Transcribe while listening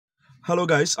Hello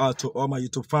guys, to all my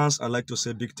YouTube fans, I'd like to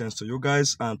say big thanks to you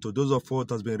guys, and to those of you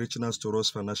that has been reaching us to us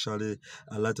financially,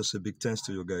 I'd like to say big thanks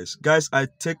to you guys. Guys, I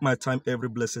take my time every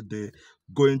blessed day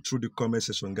going through the comment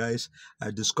section. Guys,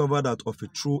 I discovered that of a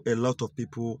true, a lot of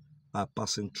people are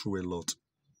passing through a lot.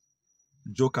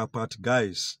 Joke apart,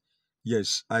 guys.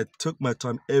 Yes, I took my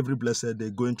time every blessed day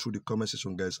going through the comment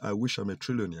section, guys. I wish I'm a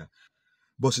trillionaire.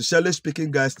 But sincerely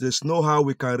speaking, guys, there's no how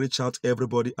we can reach out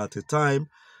everybody at a time.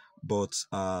 But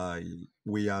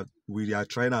we are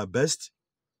trying our best,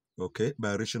 okay,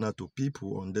 by reaching out to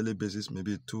people on daily basis,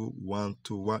 maybe two, one.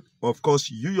 Of course,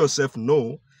 you yourself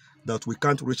know that we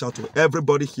can't reach out to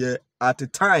everybody here at a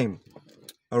time.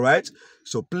 All right,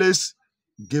 so please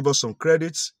give us some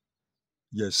credits.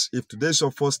 Yes, if today is your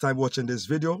first time watching this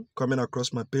video, coming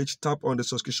across my page, tap on the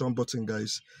subscription button,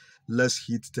 guys. Let's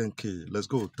hit 10K. Let's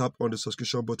go. Tap on the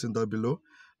subscription button down below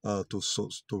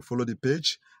to follow the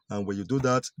page. And when you do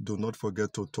that, do not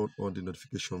forget to turn on the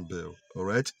notification bell. All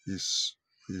right, it's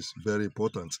very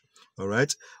important. All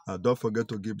right, don't forget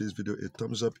to give this video a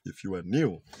thumbs up if you are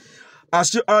new.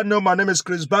 As you all know, my name is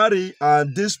Chris Barry,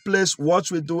 and this place,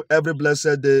 what we do every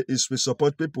blessed day is we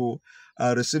support people.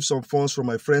 I receive some funds from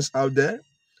my friends out there,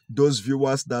 those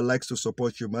viewers that likes to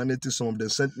support humanity. Some of them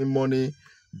sent me money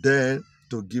then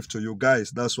to give to you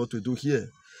guys. That's what we do here.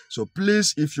 So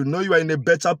please, if you know you are in a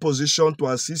better position to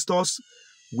assist us,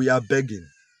 we are begging.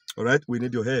 All right, we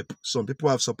need your help. Some people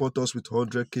have supported us with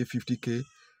 100K, 50K,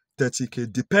 30K,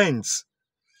 depends.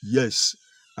 Yes.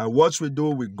 And what we do,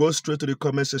 we go straight to the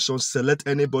comment section, select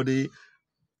anybody,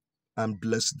 and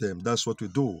bless them. That's what we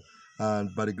do.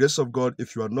 And by the grace of God,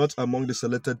 if you are not among the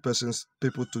selected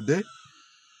people today,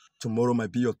 tomorrow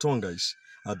might be your turn, guys.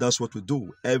 And that's what we do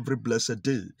every blessed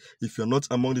day. If you're not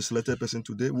among the selected person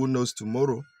today, who knows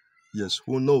tomorrow? Yes,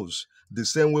 who knows? The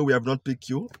same way we have not picked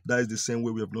you, that is the same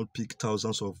way we have not picked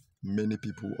thousands of many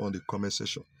people on the comment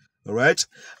section. All right,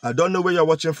 I don't know where you're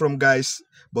watching from, guys,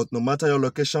 but no matter your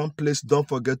location, please don't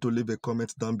forget to leave a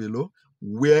comment down below.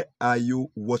 Where are you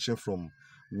watching from?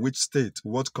 Which state?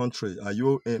 What country? Are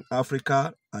you in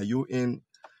Africa? Are you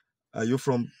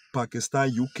from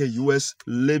Pakistan, UK, US?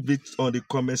 Leave it on the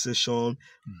comment section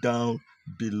down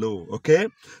below. Okay,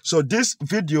 so this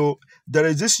video, there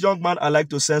is this young man I like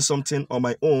to send something on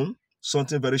my own,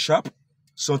 something very sharp.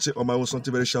 Something on my own,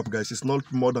 something very sharp, guys. It's not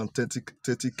more than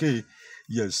 30K.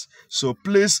 Yes. So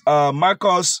please,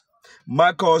 Marcus,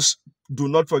 do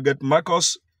not forget,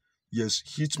 Marcus. Yes,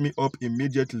 hit me up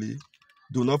immediately.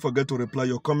 Do not forget to reply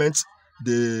your comments.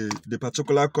 The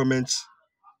particular comments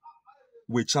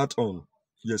we chat on.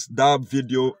 Yes, that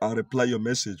video, I'll reply your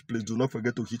message. Please do not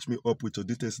forget to hit me up with your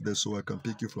details there so I can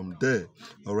pick you from there.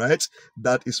 All right,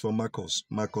 that is for Marcus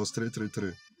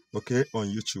 333. Okay, on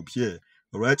YouTube here.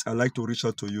 All right, I'd like to reach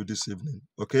out to you this evening.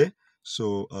 Okay,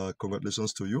 so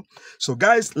congratulations to you. So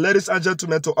guys, ladies and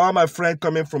gentlemen, to all my friends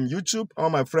coming from YouTube, all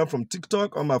my friends from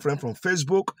TikTok, all my friends from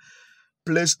Facebook,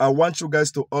 please, I want you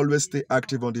guys to always stay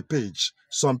active on the page.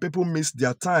 Some people miss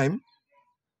their time.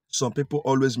 Some people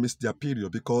always miss their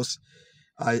period, because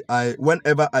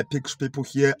whenever I pick people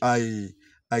here, I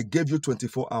gave you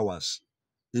 24 hours.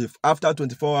 If after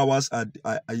 24 hours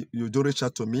you do reach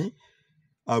out to me,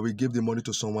 I will give the money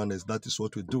to someone else. That is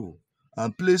what we do.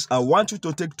 And please, I want you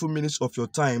to take 2 minutes of your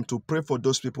time to pray for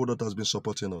those people that has been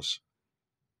supporting us.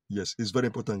 Yes, it's very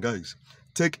important, guys.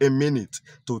 Take a minute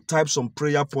to type some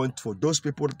prayer point for those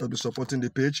people that have been supporting the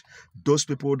page, those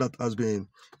people that has been,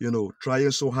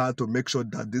 trying so hard to make sure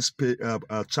that this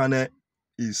channel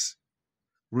is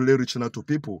really reaching out to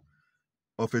people.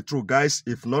 Of a truth, guys,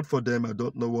 if not for them, I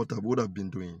don't know what I would have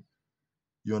been doing.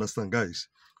 You understand, guys?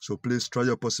 So please try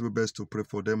your possible best to pray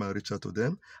for them and reach out to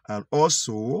them. And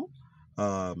also,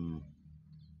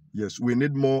 yes, we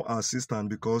need more assistance,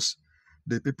 because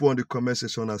the people on the comment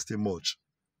section are still much.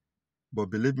 But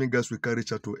believe me, guys, we can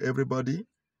reach out to everybody.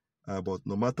 But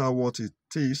no matter what it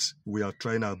is, we are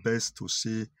trying our best to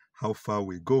see how far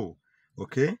we go.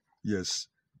 Okay? Yes.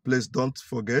 Please don't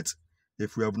forget,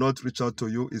 if we have not reached out to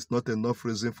you, it's not enough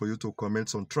reason for you to comment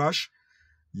some trash.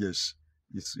 Yes.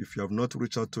 If you have not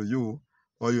reached out to you,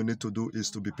 all you need to do is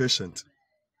to be patient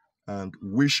and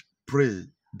pray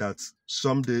that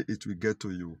someday it will get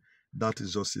to you. That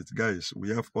is just it, guys. We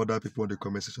have other people in the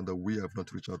comment section that we have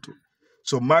not reached out to.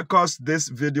 So Marcus, this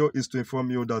video is to inform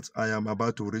you that I am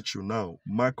about to reach you now.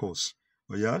 Marcus,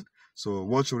 oh yeah? So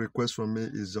what you request from me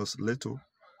is just little.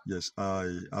 Yes,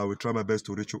 I will try my best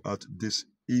to reach you out this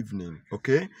evening.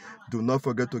 Okay, do not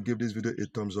forget to give this video a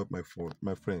thumbs up, my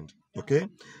friend. Okay,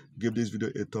 give this video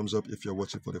a thumbs up if you're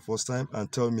watching for the first time, and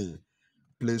tell me,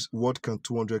 please, what can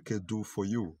 200K do for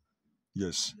you?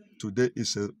 Yes, today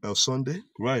is a Sunday,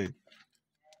 right?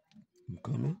 I'm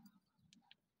coming.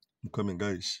 I'm coming,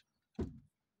 guys.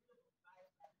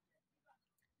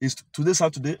 Is today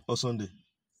Saturday or Sunday?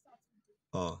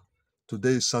 Oh, today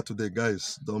is Saturday,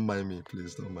 guys. Don't mind me,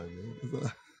 please. Don't mind me.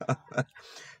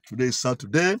 Today is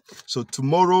Saturday. So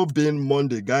tomorrow being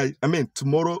Monday, guys. I mean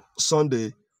tomorrow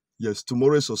Sunday. Yes,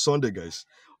 tomorrow is a Sunday, guys.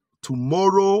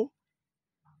 Tomorrow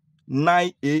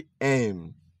 9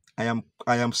 a.m. I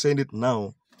am saying it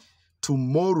now.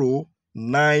 Tomorrow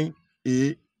 9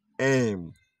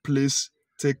 a.m. Please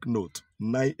take note.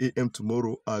 9 a.m.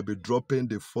 tomorrow, I'll be dropping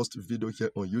the first video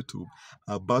here on YouTube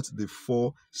about the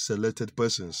 4 selected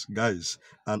persons, guys.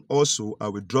 And also, I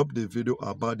will drop the video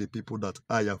about the people that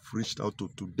I have reached out to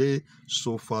today.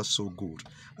 So far, so good.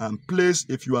 And please,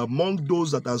 if you are among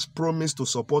those that has promised to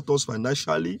support us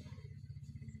financially,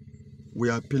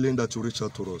 we are appealing that you reach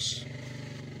out to us.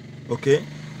 Okay?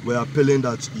 We are appealing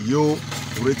that you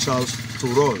reach out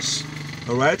to us.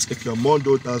 All right? If you're among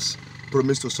those that has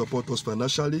promised to support us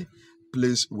financially,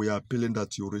 please, we are appealing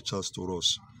that you reach out to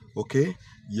us. Okay?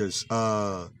 Yes.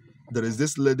 There is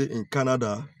this lady in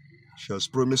Canada. She has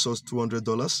promised us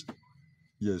 $200.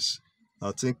 Yes.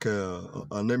 I think her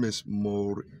name is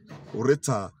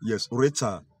Rita. Yes,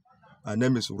 Rita. Her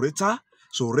name is Rita.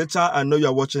 So Rita, I know you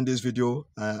are watching this video.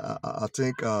 I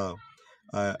think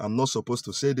I'm not supposed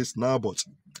to say this now, but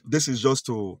this is just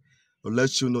to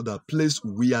let you know that please,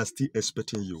 we are still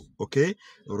expecting you. Okay?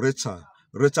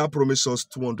 Rita promised us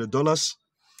 $200,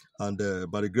 and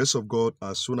by the grace of God,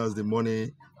 as soon as the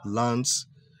money lands,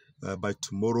 by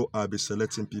tomorrow, I'll be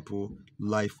selecting people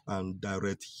live and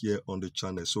direct here on the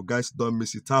channel. So guys, don't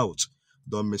miss it out.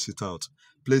 Don't miss it out.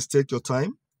 Please take your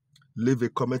time. Leave a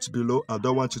comment below. I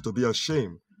don't want you to be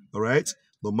ashamed. All right?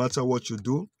 No matter what you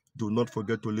do not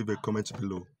forget to leave a comment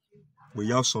below. We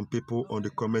have some people on the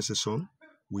comment section.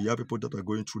 We have people that are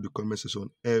going through the comment section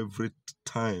every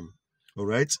time. All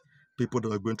right? People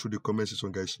that are going through the comment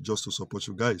section, guys, just to support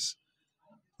you guys.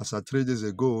 As at 3 days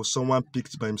ago, someone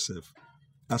picked by himself.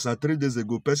 As at 3 days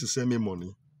ago, person sent me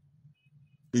money.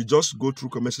 He just go through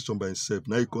comment section by himself.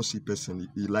 Now you can see person.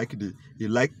 He like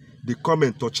the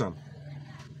comment touch him.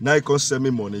 Now he can send me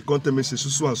money. He can't tell me say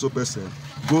so and so person.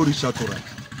 Go reach out to her.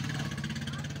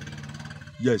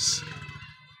 Yes.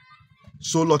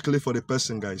 So luckily for the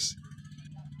person, guys.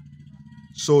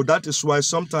 So that is why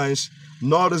sometimes,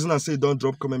 no reason I say don't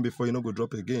drop comment before you not go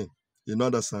drop again. You know,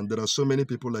 understand? There are so many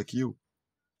people like you.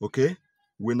 Okay?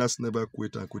 Winners never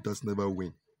quit and quitters never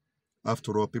win.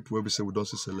 After all, people will say we don't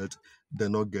see select, they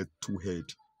not get too head.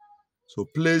 So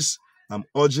please, I'm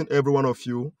urging every one of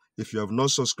you, if you have not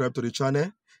subscribed to the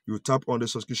channel, you tap on the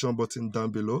subscription button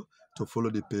down below to follow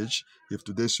the page if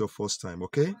today is your first time.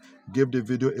 Okay? Give the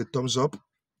video a thumbs up.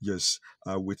 Yes.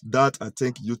 With that, I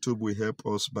think YouTube will help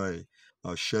us by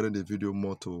sharing the video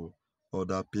more to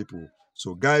other people.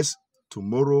 So guys,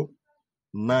 tomorrow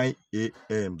 9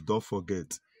 a.m. Don't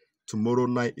forget. Tomorrow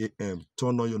 9 a.m.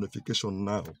 Turn on your notification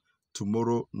now.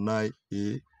 Tomorrow 9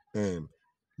 a.m.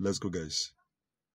 Let's go, guys.